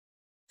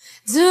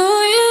Do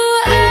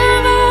you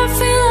ever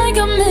feel like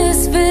a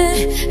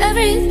misfit?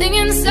 Everything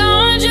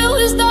inside you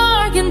is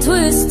dark and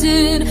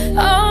twisted.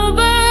 Oh,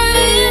 but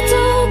it's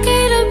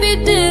okay to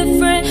be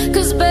different,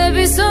 'cause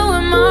baby, so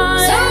am I.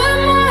 So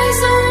am I,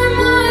 so am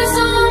I,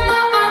 so am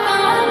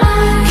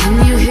I. Can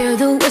you hear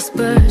the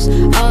whispers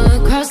all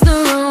across the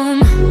room?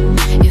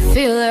 You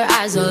feel her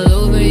eyes all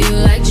over you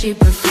like cheap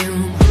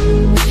perfume.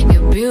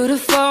 You're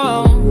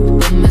beautiful,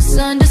 but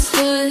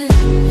misunderstood.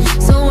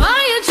 So why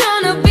you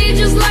tryna be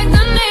just like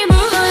the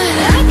neighborhood?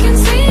 I can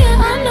see it,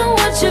 I know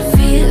what you're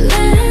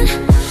feeling.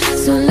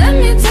 So let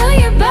me tell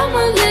you about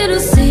my little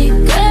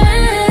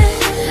secret.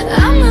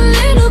 I'm a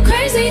little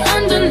crazy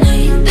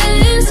underneath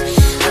this,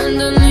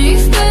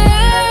 underneath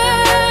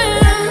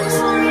this.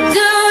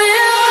 Do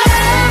you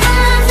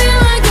ever feel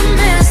like a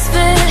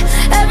misfit?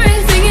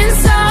 Everything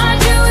inside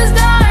you is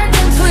dark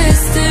and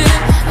twisted.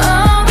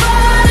 Oh,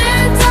 but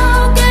it's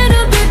okay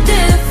to be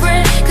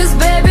different, 'cause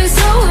baby,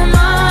 so am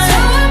I. So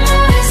am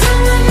I, so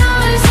am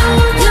I, so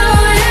am I. Do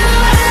you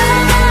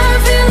ever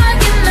feel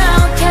like an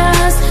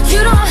outcast? You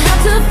don't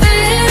have to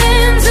fit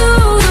into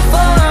the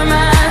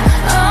format.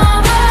 Oh,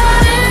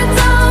 but it's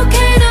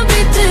okay to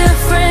be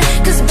different,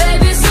 'cause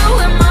baby, so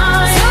am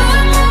I. So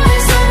am I,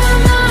 so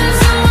am I,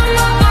 so am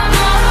I.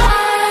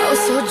 Oh,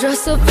 so dress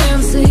so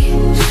fancy,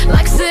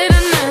 like Sid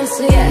and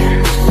Nancy,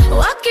 yeah.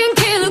 Oh, I can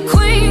kill a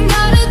queen,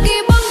 gotta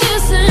keep on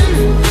kissing.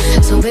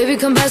 So baby,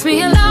 come pass me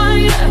a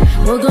lighter,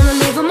 we're gonna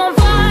leave them on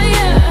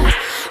fire.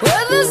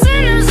 We're the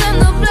sinners and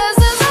the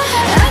blessings.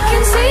 I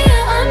can see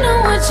it, I know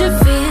what you're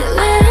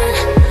feeling.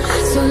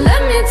 So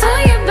let me tell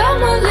you about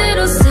my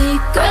little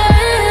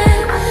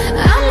secret.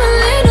 I'm a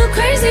little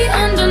crazy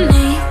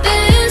underneath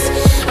this,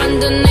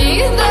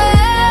 underneath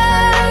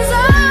this.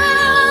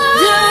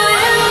 Do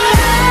you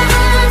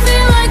ever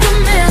feel like a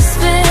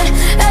misfit?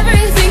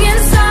 Everything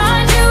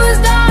inside you is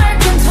dark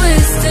and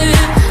twisted.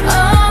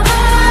 Oh,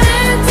 but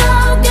it's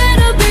okay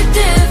to be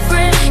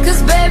different,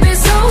 'cause baby,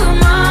 so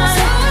am I.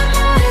 So am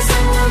I, so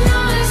am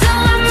I, so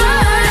am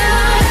I.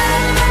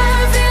 Do you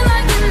ever feel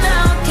like an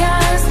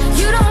outcast?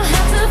 You don't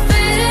have to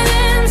fit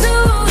into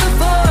the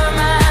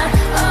format.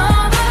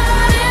 Oh,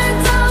 but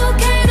it's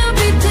okay to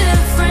be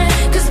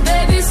different, 'cause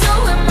baby, so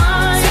am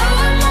I. So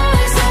am I,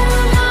 so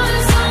am I,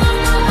 so am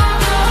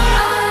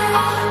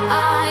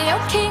I.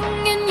 You're king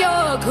and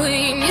you're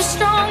queen. You're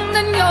strong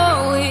then you're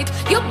weak.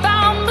 You're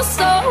bound but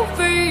so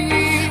free.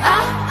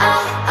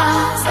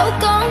 So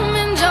come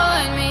and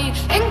join me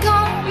and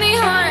call me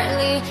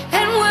Hartley,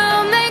 and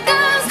we'll make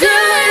us do.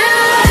 You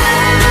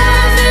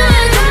ever feel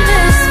like a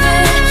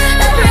misfit?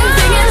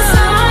 Everything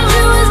inside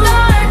you is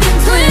dark and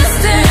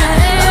twisted.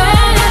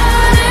 Oh,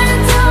 but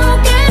it's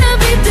okay to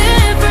be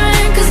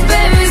different, 'cause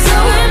baby, so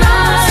am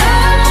I.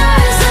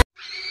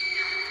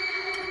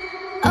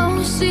 Oh,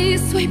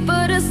 she's sweet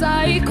but a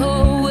psycho,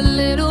 a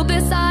little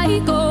bit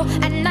psycho.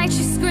 At night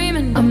she's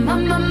screaming, I'm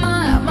on my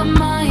mind, on my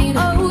mind.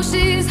 Oh,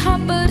 she's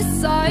hot but a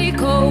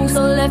psycho,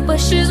 so left but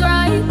she's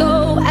right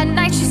though. At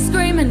night she's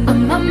screaming,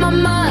 I'm on my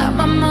mind, on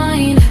my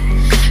mind.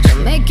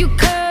 She'll make you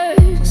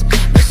curse,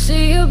 but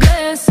she a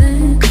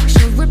blessing.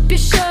 She'll rip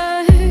your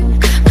shirt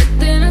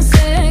within a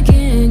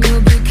second.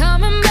 You'll be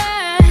coming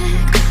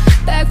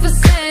back for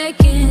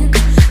seconds.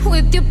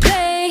 With your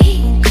play,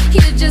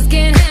 you just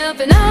can't help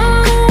it. No,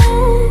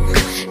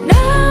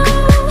 no,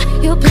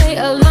 you'll play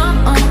along,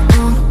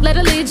 let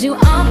her lead you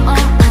on.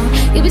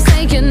 You'll be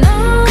saying no,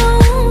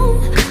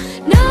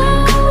 no,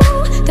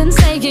 then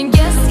saying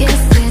yes, yes,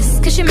 yes,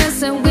 'cause you're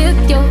messing with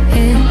your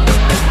head.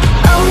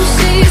 Oh,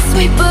 she's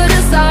sweet but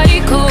a psycho.